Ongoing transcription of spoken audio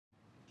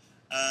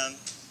Um,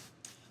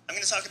 I'm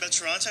going to talk about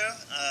Toronto,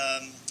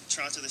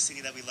 Toronto, the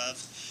city that we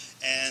love,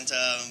 and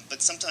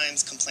but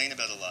sometimes complain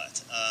about a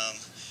lot.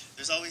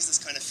 There's always this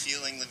kind of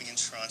feeling living in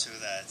Toronto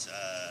that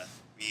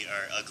we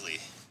are ugly.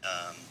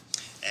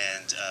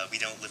 And we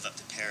don't live up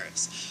to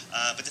Paris.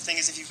 But the thing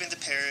is, if you've been to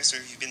Paris, or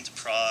if you've been to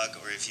Prague,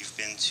 or if you've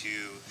been to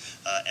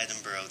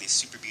Edinburgh, these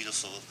super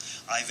beautiful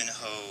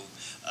Ivanhoe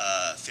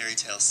fairy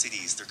tale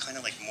cities, they're kind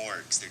of like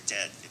morgues. They're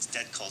dead. It's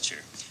dead culture.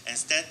 And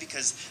it's dead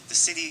because the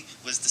city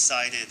was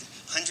decided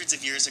hundreds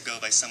of years ago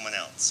by someone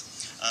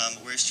else.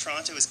 Whereas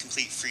Toronto is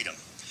complete freedom.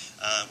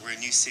 We're a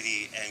new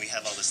city, and we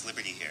have all this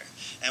liberty here.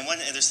 And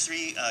there's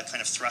three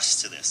kind of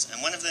thrusts to this.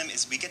 And one of them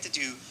is we get to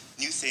do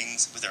new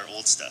things with our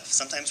old stuff.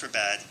 Sometimes we're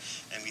bad,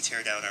 and we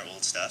tear down our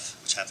old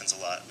stuff, which happens a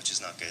lot, which is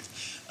not good,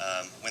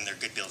 when they're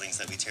good buildings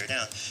that we tear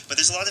down. But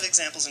there's a lot of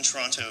examples in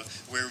Toronto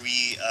where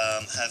we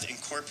have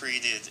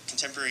incorporated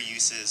contemporary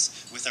uses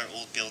with our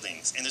old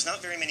buildings. And there's not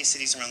very many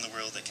cities around the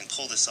world that can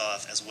pull this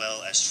off as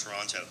well as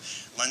Toronto.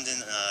 London,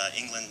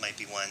 England might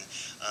be one.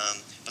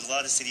 But a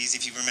lot of cities,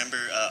 if you remember,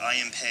 I.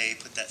 M. Pei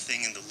put that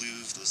thing in the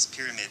Louvre, those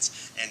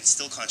pyramids, and it's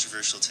still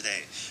controversial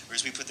today.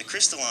 Whereas we put the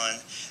crystal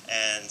on,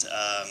 and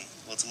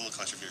well, it's a little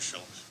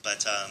controversial,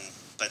 but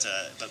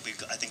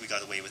I think we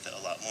got away with it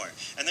a lot more.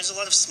 And there's a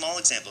lot of small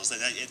examples.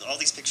 All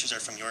these pictures are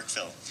from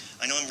Yorkville.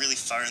 I know I'm really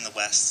far in the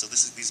west, so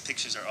these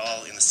pictures are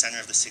all in the center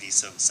of the city.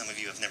 So some of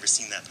you have never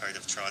seen that part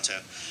of Toronto,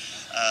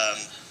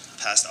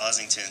 past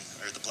Ossington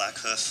or the Black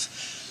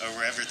Hoof, or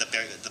wherever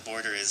the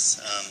border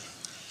is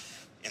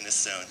in this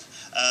zone.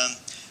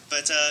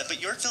 But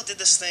Yorkville did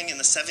this thing in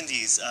the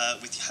 70s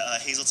with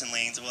Hazelton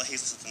Lanes. Well,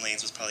 Hazelton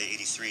Lanes was probably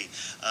 83.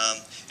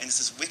 And it's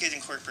this wicked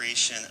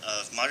incorporation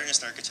of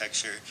modernist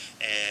architecture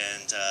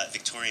and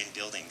Victorian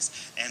buildings.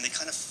 And they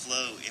kind of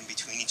flow in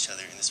between each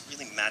other in this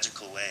really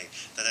magical way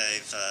that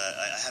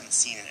I haven't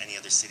seen in any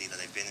other city that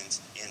I've been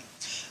in.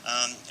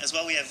 As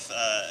well, we have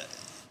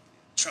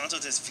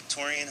Toronto does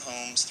Victorian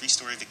homes,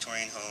 three-story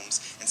Victorian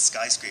homes, and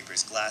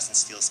skyscrapers, glass and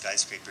steel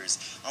skyscrapers,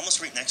 almost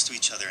right next to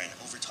each other and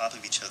over top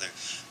of each other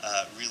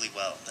really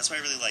well. That's why I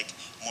really like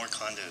more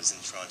condos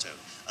in Toronto.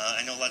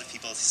 I know a lot of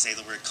people say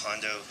the word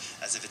condo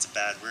as if it's a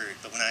bad word,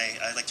 but when I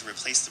like to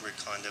replace the word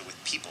condo with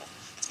people.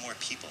 It's more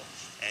people.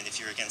 And if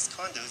you're against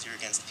condos, you're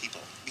against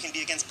people. We can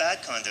be against bad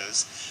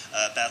condos,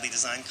 badly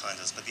designed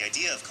condos, but the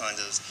idea of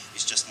condos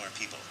is just more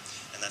people.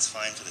 And that's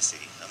fine for the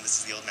city. This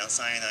is the old Mount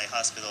Sinai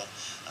Hospital,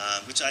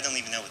 which I don't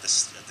even know what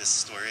this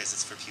store is.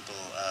 It's for people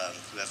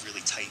who have really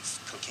tight,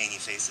 cocaine-y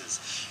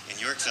faces in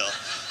Yorkville.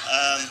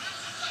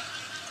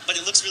 But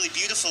it looks really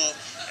beautiful,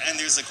 and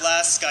there's a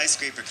glass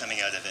skyscraper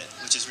coming out of it,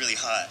 which is really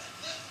hot.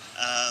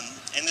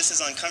 And this is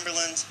on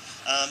Cumberland.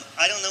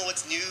 I don't know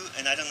what's new,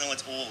 and I don't know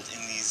what's old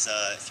in these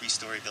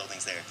three-story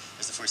buildings there.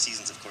 There's the Four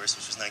Seasons, of course,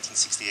 which was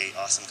 1968,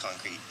 awesome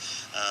concrete.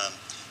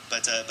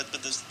 But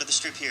the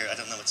strip here, I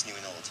don't know what's new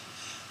and old.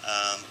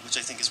 Which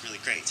I think is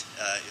really great.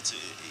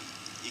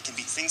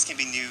 Things can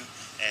be new,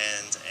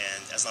 and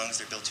as long as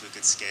they're built to a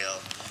good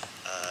scale,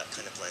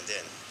 kind of blend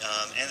in.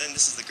 And then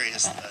this is the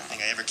greatest thing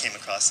I ever came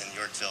across in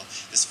Yorkville.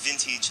 This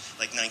vintage,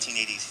 like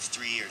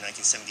 1983 or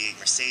 1978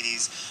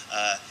 Mercedes,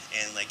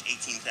 and like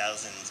 18,000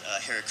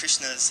 Hare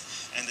Krishnas,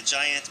 and the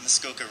giant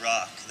Muskoka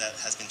rock that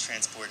has been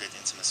transported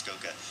into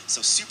Muskoka.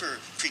 So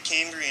super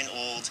Precambrian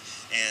old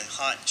and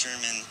hot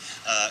German,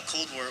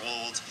 Cold War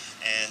old,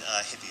 and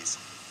hippies.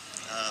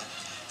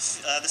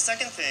 The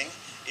second thing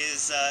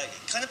is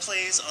kind of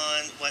plays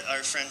on what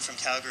our friend from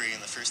Calgary in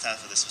the first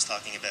half of this was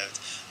talking about,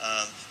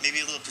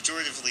 maybe a little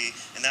pejoratively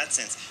in that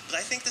sense. But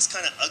I think this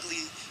kind of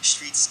ugly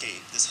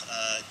streetscape, this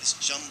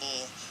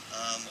jumble,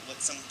 what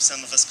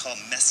some of us call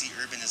messy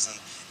urbanism,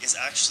 is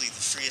actually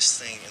the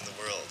freest thing in the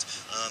world.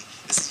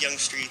 This is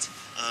Yonge Street,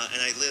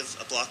 and I live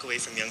a block away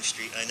from Yonge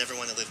Street. I never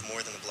want to live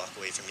more than a block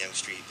away from Yonge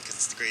Street because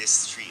it's the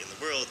greatest street in the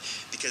world,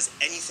 because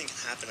anything can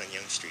happen on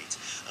Yonge Street.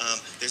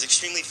 There's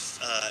extremely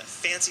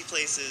fancy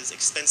places,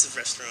 expensive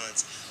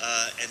restaurants,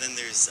 and then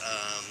there's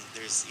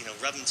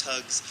rub and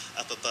tugs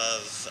up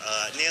above,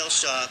 nail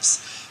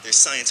shops. There's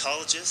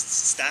Scientologists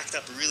stacked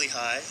up really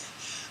high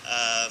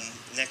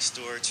next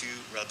door to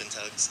rub and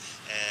tugs,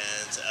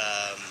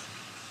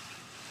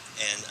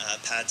 and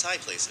pad thai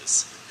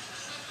places.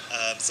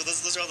 So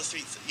those are all the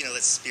three.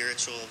 That's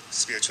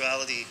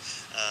spirituality,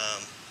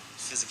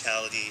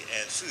 physicality,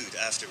 and food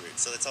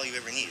afterwards. So that's all you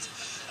ever need.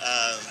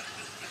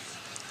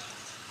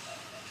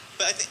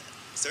 But I think,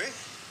 sorry,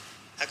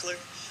 heckler.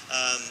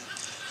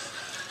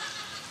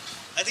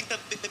 I think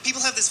that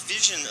people have this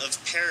vision of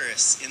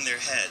Paris in their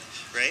head,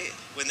 right?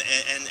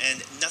 And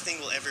nothing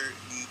will ever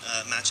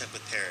match up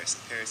with Paris.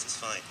 Paris is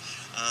fine.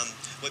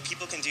 What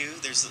people can do,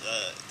 this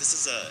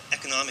is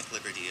economic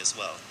liberty as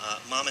well.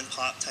 Mom and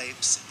pop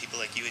types, people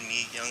like you and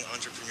me, young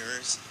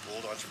entrepreneurs,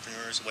 old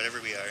entrepreneurs,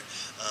 whatever we are,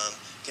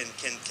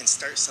 can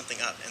start something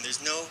up. And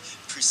there's no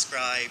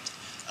prescribed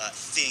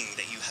thing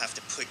that you have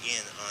to put in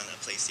on a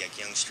place like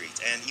Yonge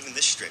Street. And even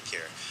this strip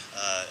here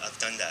of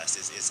Dundas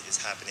is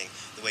happening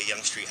the way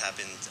Yonge Street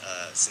happened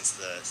since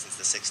the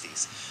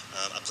 60s.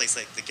 A place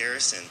like the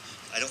Garrison,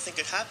 I don't think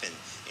could happen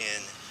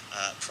in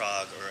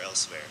Prague or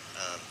elsewhere.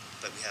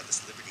 But we have this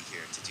liberty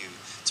here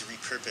to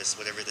repurpose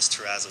whatever this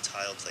terrazzo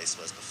tile place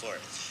was before.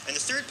 And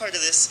the third part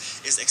of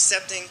this is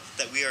accepting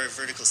that we are a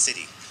vertical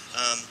city.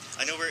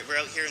 I know we're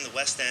out here in the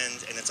West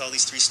End, and it's all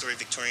these three-story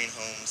Victorian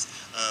homes,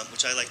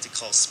 which I like to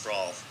call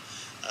sprawl.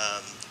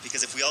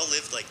 Because if we all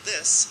lived like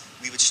this,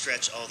 we would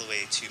stretch all the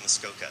way to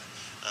Muskoka.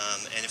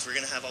 And if we're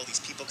going to have all these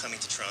people coming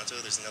to Toronto,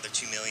 there's another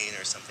 2 million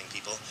or something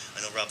people.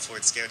 I know Rob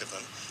Ford's scared of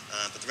them,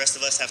 but the rest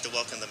of us have to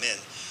welcome them in.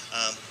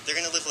 They're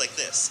going to live like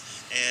this.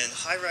 And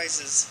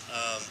high-rises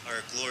are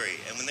a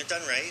glory. And when they're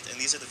done right, and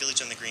these are the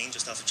Village on the Green,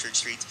 just off of Church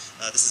Street.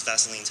 This is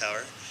Vaseline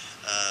Tower.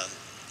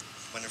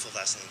 Wonderful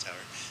Vaseline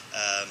Tower.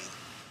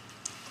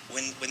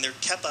 When they're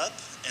kept up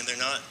and they're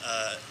not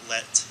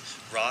let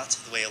rot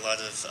the way a lot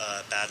of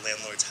bad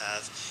landlords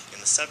have in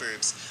the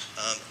suburbs,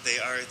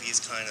 they are these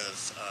kind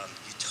of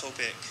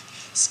utopic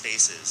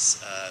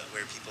spaces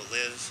where people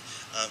live,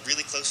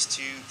 really close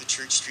to the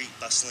Church Street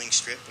bustling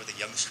strip or the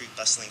Yonge Street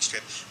bustling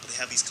strip, but they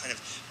have these kind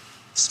of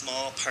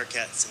small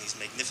parkettes and these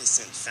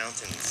magnificent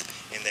fountains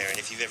in there. And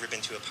if you've ever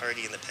been to a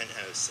party in the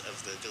penthouse of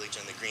the Village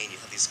on the Green,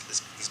 you have these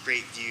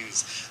great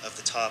views of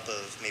the top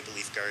of Maple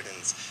Leaf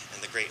Gardens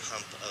and the great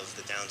hump of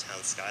the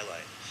downtown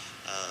skyline.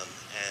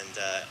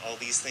 All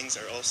these things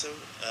are also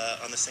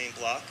on the same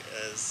block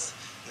as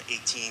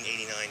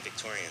 1889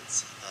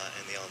 Victorians,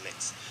 and they all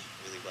mix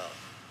really well.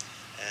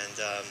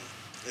 And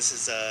this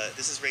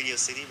is Radio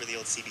City, where the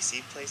old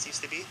CBC place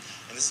used to be,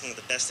 and this is one of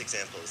the best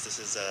examples. This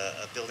is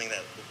a building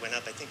that went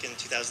up, I think, in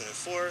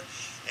 2004,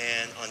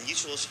 and on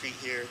Mutual Street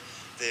here,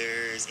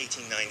 there's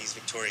 1890s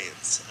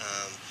Victorians.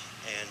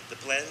 And the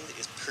blend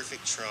is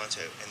perfect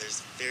Toronto, and there's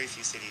very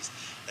few cities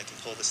that can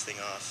pull this thing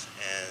off,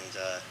 and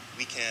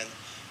we can,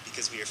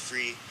 because we are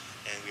free,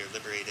 and we are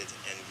liberated,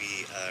 and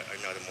we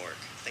are not a morgue.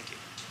 Thank you.